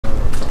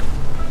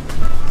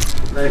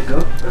Let it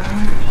go.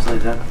 Just like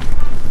that.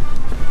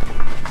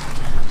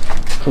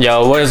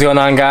 Yo, what is going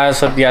on, guys?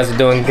 Hope you guys are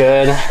doing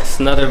good. It's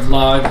another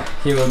vlog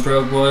here with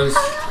Broke Boys.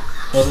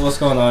 What's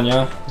going on,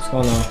 y'all? What's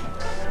going on?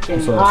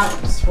 Getting hot,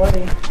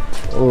 sweaty.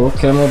 Oh,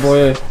 okay, my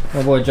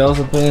boy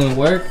Joseph putting in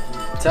work.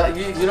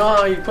 You know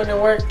how you put in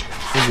work?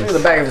 Look at the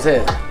back of his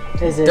head.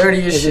 Is it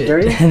dirty as shit? Is it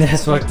dirty?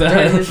 That's fucked up.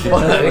 Dirty as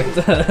fuck.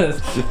 I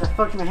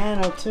fucked my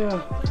hand up too.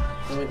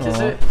 Let me kiss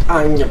it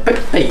on your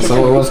face.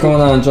 So what's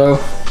going on, Joe?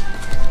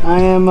 I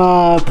am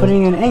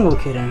putting an angle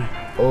kit in.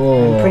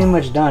 Oh. I'm pretty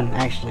much done,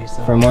 actually.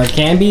 So. For Mark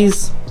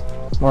Camby's?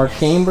 Mark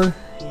Camber?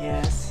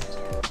 Yes.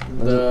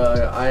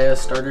 The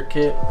IS starter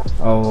kit.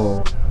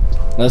 Oh.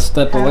 Let's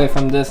step away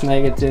from this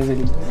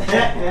negativity.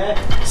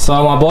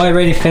 So my boy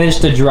already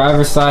finished the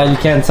driver's side. You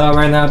can't tell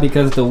right now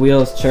because the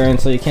wheels churn,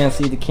 so you can't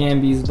see the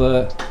cambies,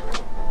 but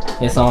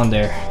it's on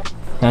there.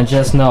 And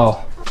just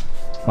know,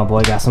 my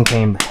boy got some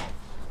camber.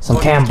 Some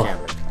camber.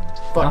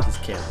 Fuck this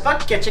camber.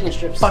 Fuck your chicken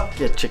strips. Fuck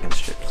your chicken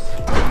strips.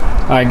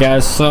 Alright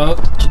guys, so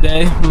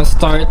today I'm gonna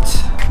start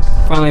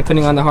finally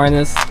putting on the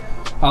harness.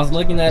 I was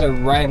looking at it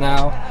right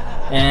now,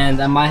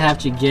 and I might have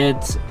to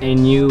get a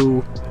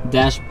new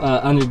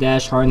under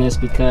dash harness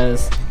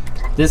because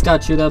this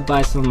got chewed up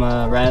by some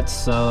rats.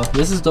 So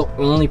this is the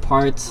only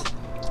part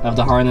of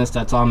the harness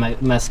that's all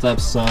messed up.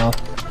 So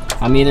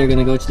I'm either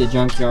gonna go to the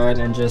junkyard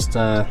and just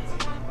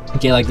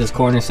get like this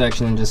corner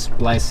section and just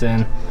splice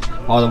in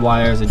all the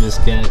wires, or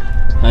just get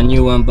a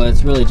new one, but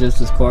it's really just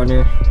this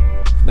corner.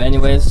 But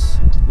anyways,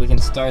 we can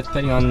start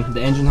putting on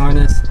the engine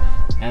harness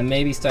and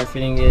maybe start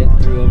fitting it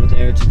through over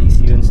there to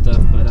DCU and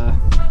stuff. But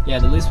yeah,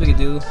 the least we could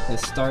do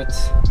is start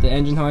the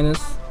engine harness.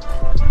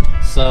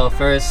 So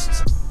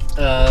first,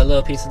 a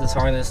little piece of this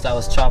harness that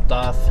was chopped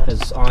off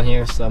is on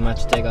here, so I'm going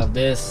to have to take off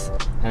this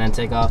and then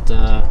take off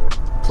the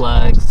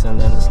plugs and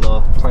then this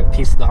little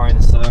piece of the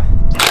harness.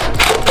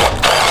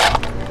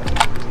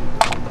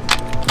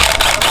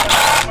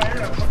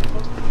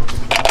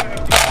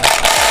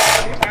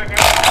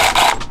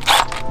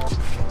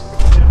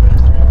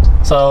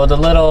 So the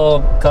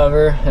little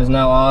cover is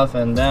now off,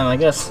 and damn, I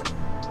guess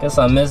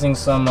I'm missing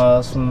some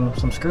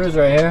screws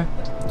right here.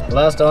 The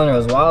last owner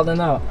was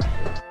wilding out.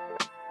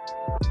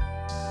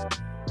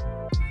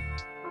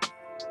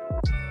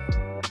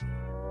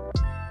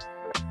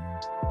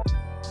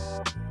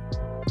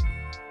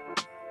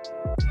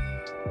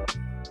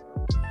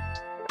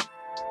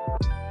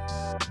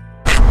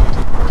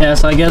 Yeah,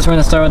 so I guess we're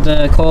gonna start with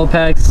the coil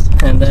packs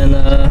and then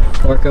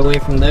work our way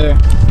from there.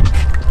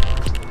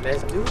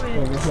 Let's do it.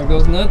 Here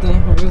goes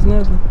nothing. Here goes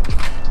nothing.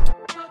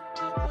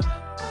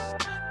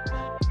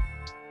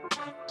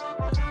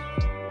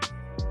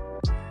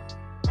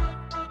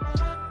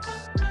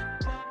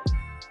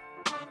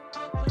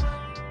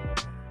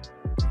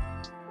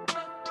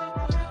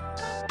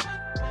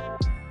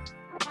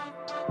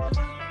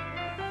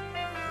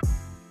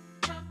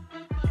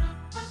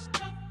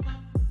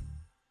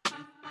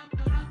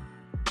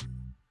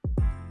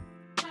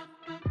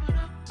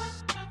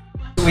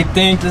 We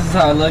think this is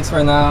how it looks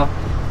right now.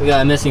 We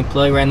got a missing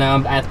plug right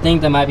now. I think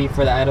that might be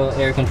for the idle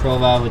air control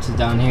valve, which is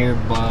down here,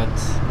 but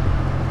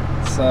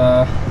it's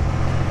I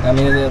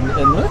mean, it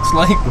looks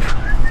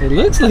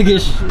like it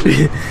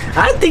should.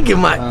 I think it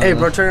might. Hey,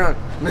 bro, turn it on.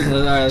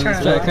 Alright,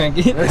 let's try to crank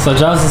it. So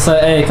Johnson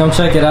said, "Hey, come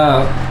check it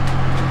out."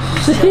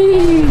 It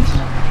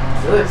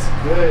looks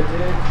good,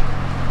 dude.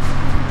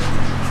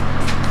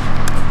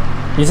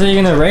 You said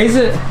you're gonna raise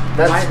it?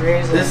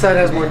 This side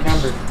has more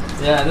camber.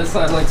 Yeah, this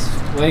side looks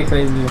way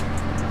crazier.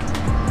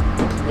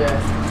 Yeah,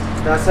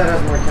 that side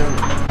has more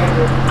camber.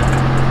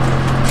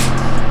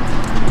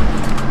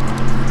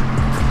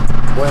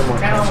 Way more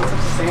camber.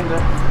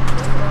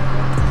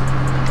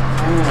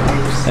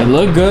 It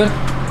looked good.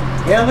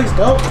 Yeah, it looks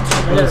dope.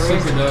 It looks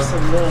super dope.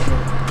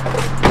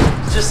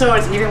 Just so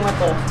it's even with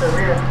the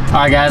rear.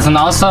 Alright guys, and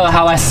also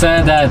how I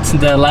said that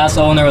the last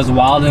owner was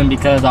wilding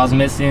because I was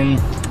missing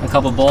a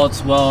couple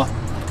bolts. Well,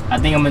 I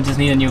think I'm gonna just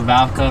need a new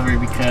valve cover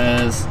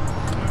because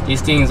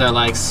these things are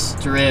like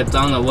stripped.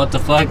 I don't know what the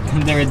fuck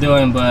they were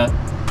doing, but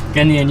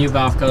gonna need a new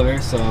valve cover.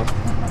 So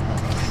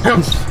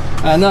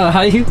I know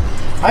how you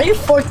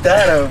fucked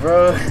that up,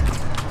 bro.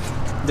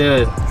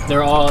 Dude,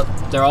 they're all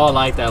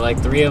like that.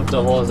 Like 3 of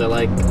the holes are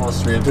like all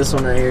stripped. This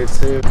one right here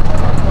too.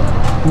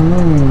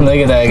 Look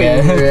at that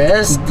guy.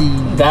 Nasty.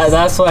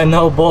 That's why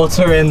no bolts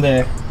are in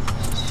there.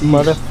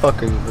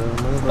 Motherfuckers, bro.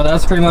 But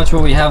that's pretty much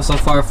what we have so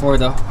far for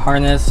the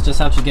harness. Just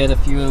have to get a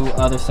few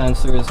other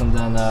sensors and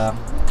then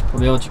we'll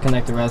be able to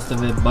connect the rest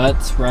of it.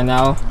 But right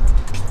now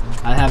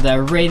I have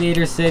that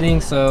radiator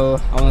sitting, so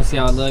I want to see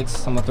how it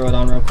looks. I'm gonna throw it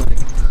on real quick.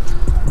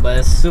 But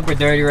it's super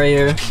dirty right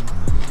here,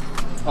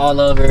 all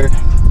over.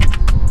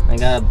 I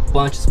got a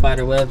bunch of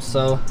spider webs,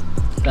 so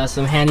got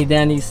some handy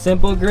dandy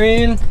simple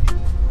green,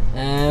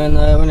 and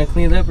we're gonna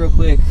clean it up real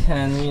quick,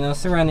 and you know,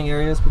 surrounding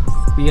areas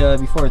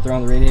before I throw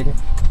on the radiator.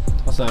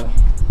 What's up?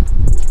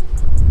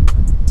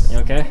 You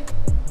okay?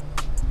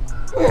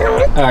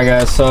 Alright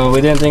guys, so we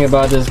didn't think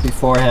about this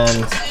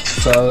beforehand,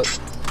 so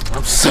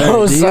I'm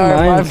so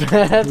sorry, my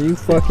bad. You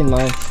fucking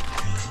mind.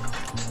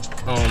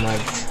 Oh my.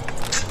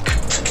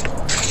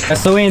 I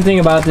still ain't think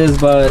about this,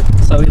 but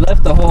so we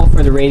left the hole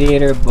for the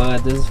radiator, but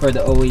this is for the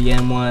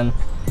OEM one,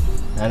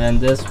 and then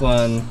this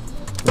one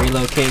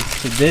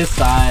relocates to this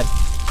side,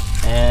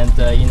 and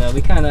you know,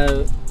 we kind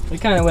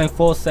of went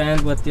full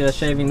sand with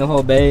shaving the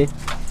whole bay,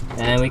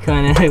 and we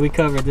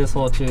covered this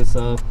hole too.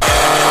 So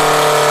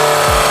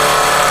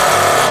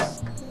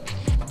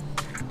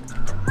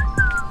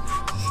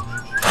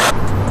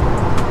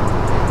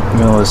you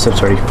know, the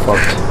sip's already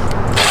fucked.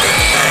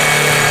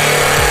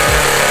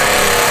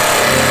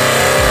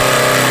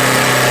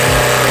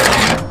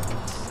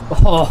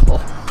 oh.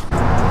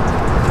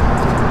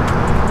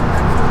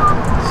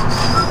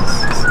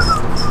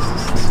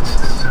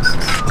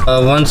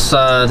 Once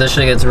this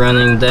shit gets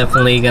running,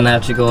 definitely gonna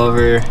have to go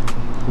over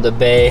the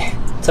bay,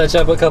 touch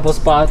up a couple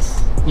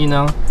spots, you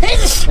know.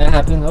 That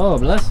happened. Oh,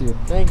 bless you.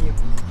 Thank you.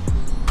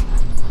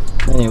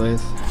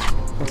 Anyways,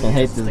 I fucking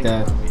hate this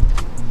guy.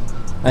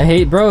 I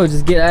hate, bro,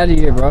 just get out of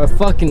here, bro. I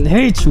fucking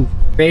hate you.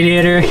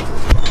 Radiator,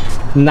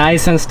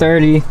 nice and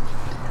sturdy.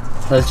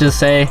 Let's just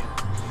say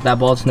that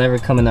bolt's never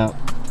coming out,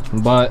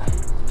 but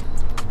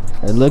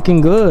it's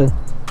looking good.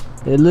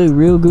 It looked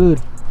real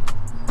good.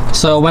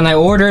 So when I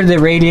ordered the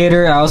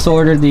radiator, I also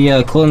ordered the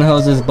coolant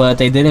hoses, but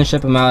they didn't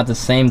ship them out at the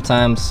same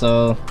time,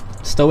 so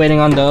still waiting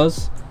on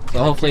those. So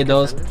hopefully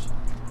those.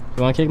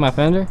 You want to kick my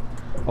fender?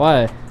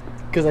 Why?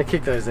 Because I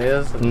kicked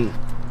Isaiah's.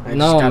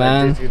 No,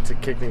 man. To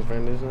kicking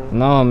fenders now.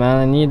 No, man.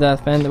 I need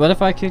that fender. What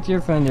if I kick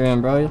your fender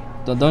in, bro?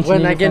 Don't you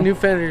when need I get new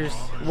fenders?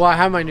 Well, I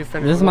have my new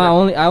fenders. This is my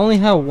only. I only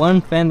have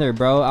one fender,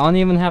 bro. I don't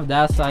even have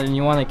that side, and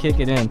you want to kick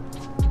it in?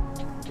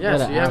 Yeah,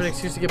 so you have an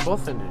excuse to get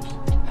both fenders.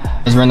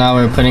 Because right now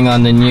we're putting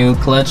on the new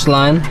clutch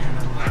line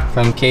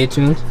from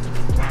K24.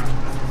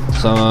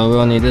 So we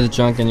don't need this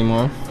junk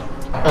anymore.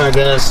 Alright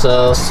guys,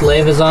 so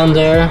slave is on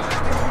there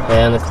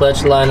and the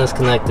clutch line is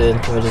connected.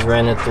 We just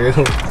ran it through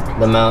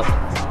the mount.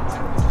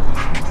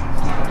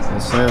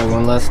 Yes sir,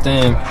 one last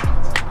thing.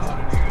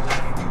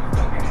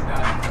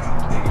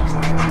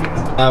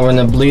 Now we're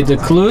gonna bleed the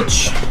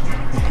clutch.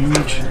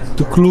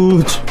 The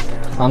clutch.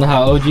 I don't know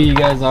how OG you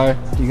guys are.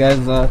 You guys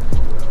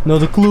know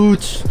the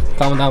clutch?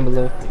 Comment down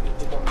below.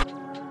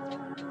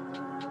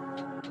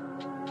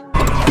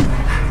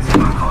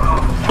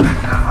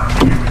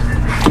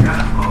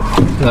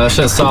 No, that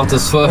shit's soft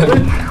as fuck.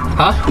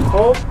 Huh?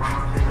 Hold.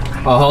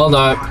 Oh, hold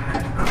on.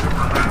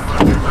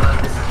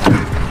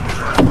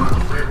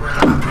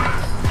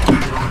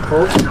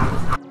 Hold.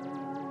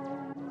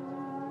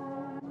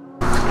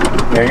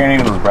 Yeah, you're gonna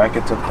need those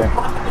brackets up there.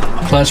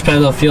 Clutch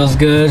pedal feels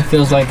good.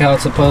 Feels like how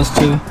it's supposed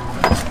to.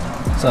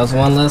 So that's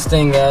one less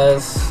thing,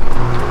 guys.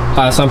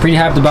 So I'm pretty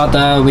hyped about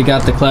that. We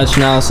got the clutch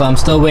now, so I'm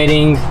still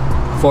waiting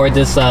for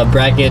this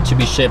bracket to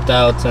be shipped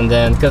out, and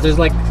then because there's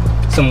like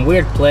some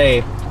weird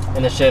play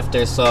in the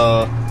shifter,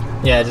 so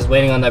yeah, just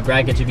waiting on that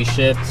bracket to be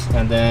shipped,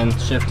 and then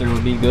shifter will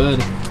be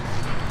good.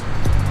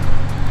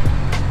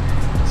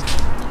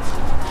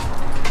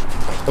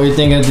 What do you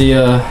think of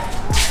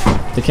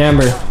the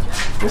camber?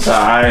 It's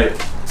alright.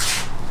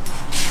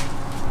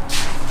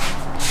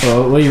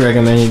 Well, what do you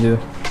recommend you do?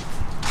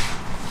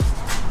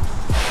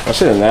 That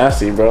shit is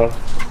nasty, bro.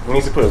 It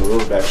needs to put a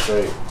little back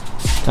straight.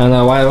 I don't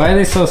know, why are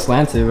they so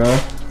slanted, bro?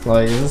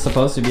 Like, is it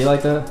supposed to be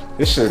like that?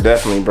 This shit is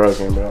definitely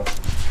broken, bro.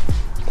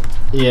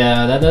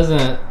 Yeah, that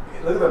doesn't.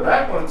 Look at the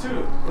back one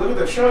too. Look at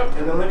the truck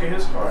and then look at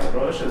his car,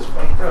 bro. This shit's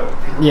fucked up.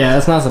 Yeah,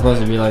 it's not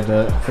supposed to be like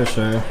that, for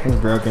sure. It's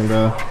broken,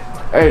 bro.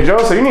 Hey,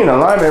 Joseph, you need an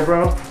alignment,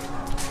 bro.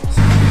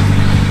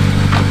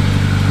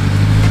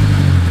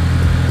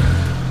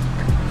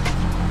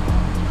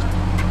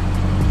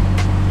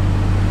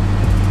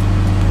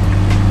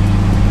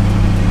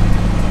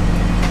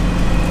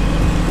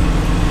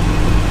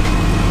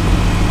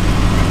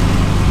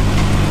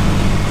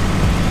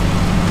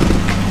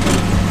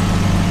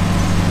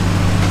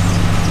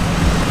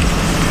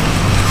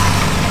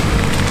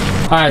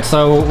 Alright,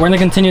 so we're gonna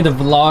continue the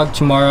vlog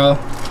tomorrow.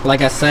 Like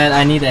I said,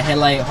 I need a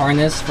headlight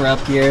harness for up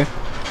here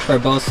for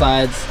both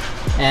sides,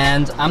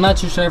 and I'm not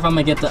too sure if I'm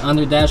gonna get the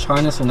under dash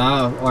harness or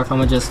not, or if I'm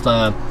gonna just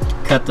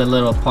cut the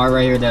little part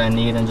right here that I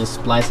need and just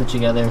splice it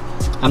together.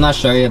 I'm not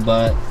sure yet,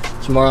 but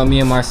tomorrow me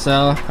and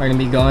Marcel are gonna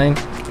be going.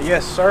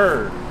 Yes,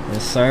 sir.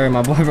 Yes sir,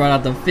 my boy brought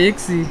out the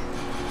fixie.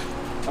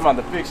 I'm about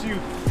to fix you.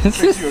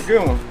 Fix you a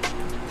good one.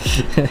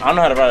 I don't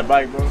know how to ride a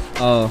bike, bro.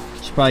 Oh,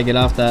 should probably get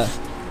off that.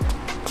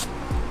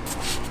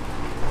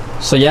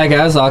 So yeah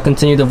guys, I'll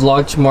continue the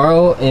vlog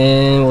tomorrow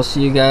and we'll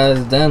see you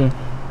guys then.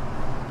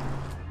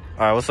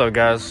 Alright, what's up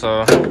guys?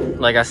 So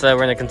like I said,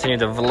 we're gonna continue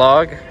the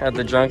vlog at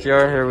the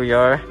junkyard. Here we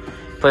are.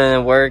 Putting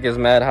in work, is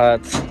mad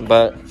hot,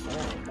 but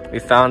we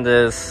found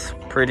this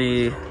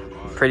pretty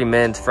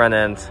mint front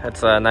end.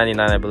 It's 99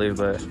 I believe,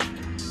 but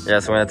yeah,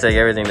 so we're gonna take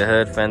everything, the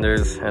hood,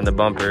 fenders, and the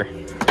bumper.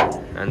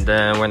 And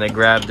then we're gonna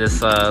grab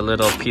this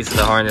little piece of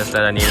the harness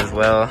that I need as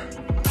well.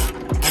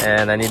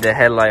 And I need the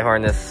headlight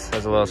harness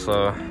as well,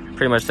 so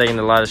pretty much taking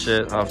a lot of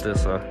shit off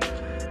this, so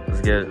let's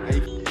get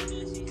it.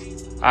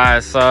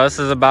 Alright, so this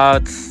is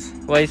about,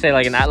 what do you say,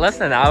 like less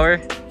than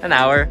an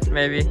hour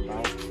maybe.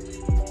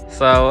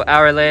 So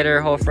hour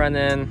later, whole front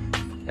end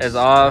is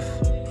off.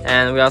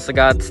 And we also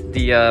got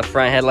the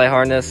front headlight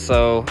harness.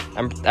 So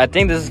I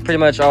think this is pretty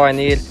much all I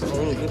need.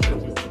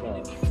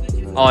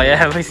 Oh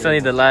yeah, we still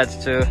need the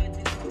latch too.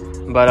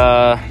 But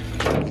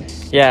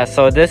yeah,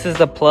 so this is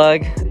the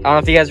plug. I don't know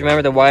if you guys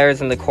remember the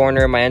wires in the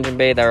corner of my engine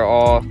bay that are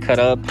all cut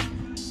up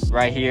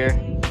right here.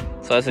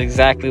 So that's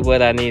exactly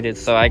what I needed.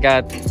 So I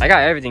got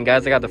everything,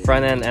 guys. I got the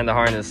front end and the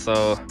harness.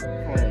 So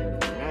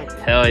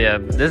hell yeah,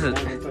 this is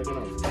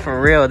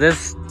for real.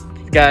 This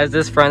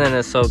front end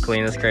is so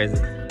clean. It's crazy.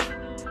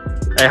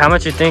 Hey, how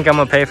much you think I'm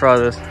gonna pay for all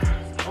this?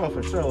 Oh,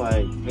 for sure,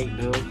 like $8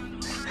 bills.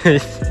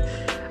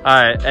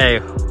 All right, hey.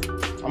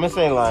 I'm gonna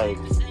say like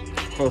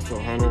close to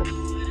 100.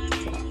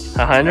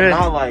 100?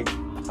 Not like.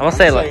 I'm gonna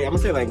say like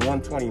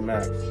 120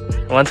 max.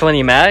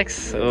 120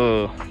 max?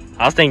 Ooh,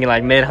 I was thinking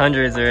like mid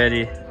hundreds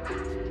already.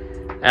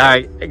 All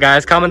right,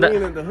 guys, comment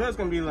down. The hood's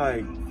gonna be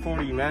like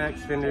 40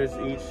 max, fenders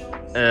each.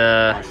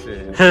 Oh,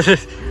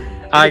 shit.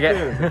 I get.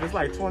 If it's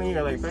like 20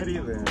 or like 30,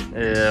 then.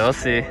 Yeah, we'll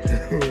see.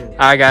 All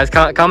right, guys,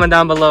 comment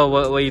down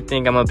below what you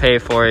think I'm gonna pay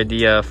for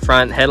the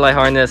front headlight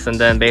harness and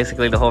then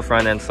basically the whole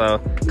front end.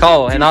 So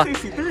call and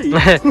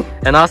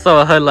and also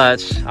a hood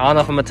latch. I don't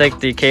know if I'm gonna take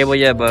the cable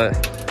yet,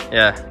 but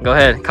yeah, go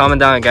ahead, comment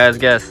down, guys.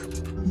 Guess.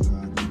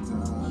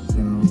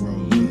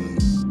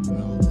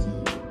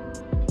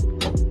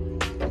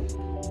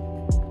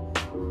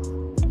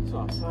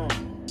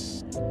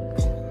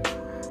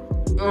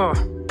 Oh,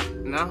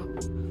 no.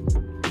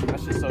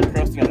 That's just so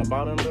crusty on the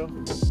bottom, bro.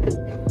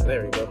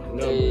 There we go.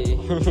 No. Hey.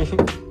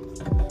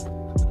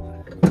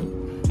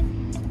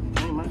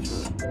 Ain't my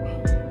truck.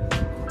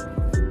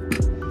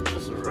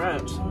 That's a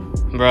wrap, son.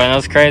 Bro,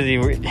 that's crazy.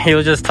 He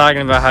was just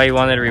talking about how he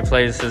wanted to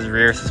replace his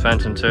rear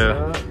suspension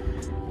too.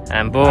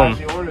 And boom. I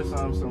actually ordered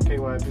some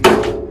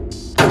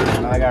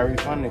K24. Now I got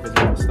refunded because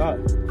it won't stop.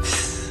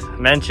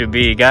 Meant to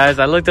be, guys.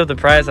 I looked up the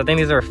price. I think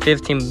these are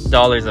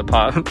 $15 a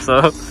pop.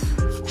 So.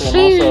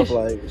 Myself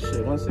like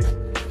shit, 160.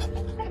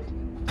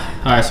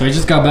 Alright, so we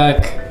just got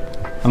back.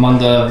 I'm on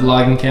the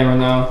vlogging camera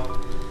now.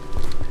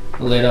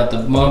 I laid out the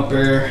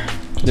bumper.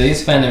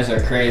 These fenders are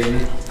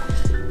crazy.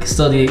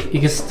 You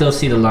can still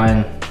see the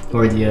line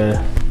where the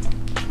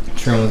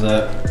trim was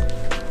at.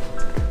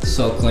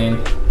 So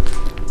clean.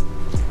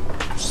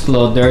 Just a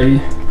little dirty.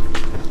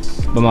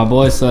 But my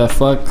boy said,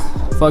 fuck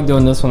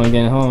doing this when I'm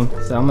getting home.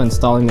 So I'm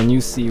installing the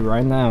new seat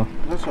right now.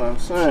 That's what I'm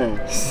saying.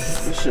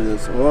 This shit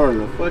is worn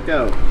the fuck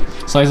out.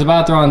 So he's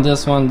about to throw on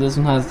this one. This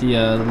one has the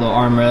little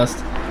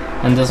armrest,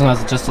 and this one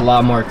has just a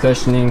lot more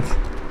cushioning.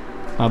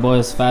 My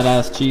boy's fat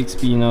ass cheeks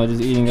be, you know,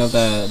 just eating up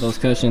those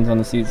cushions on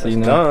the seat, so you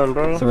know, done,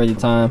 bro. It's already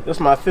time. This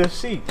is my 5th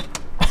seat.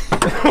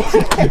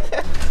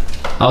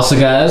 Also,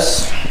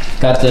 guys,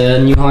 got the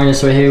new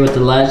harness right here with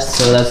the latch,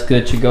 so that's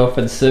good to go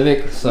for the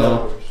Civic.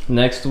 So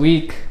next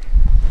week,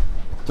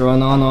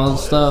 throwing on all the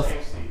stuff.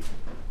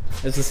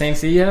 It's the same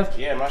seat you have?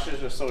 Yeah, my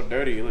shit's just so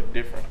dirty, it look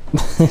different.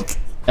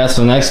 Yeah,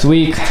 so next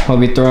week we'll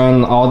be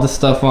throwing all the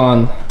stuff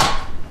on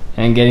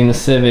and getting the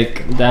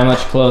Civic that much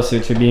closer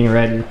to being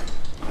ready.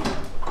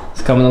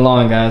 It's coming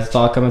along, guys. It's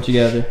all coming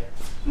together.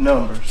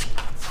 Numbers.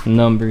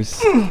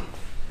 Numbers.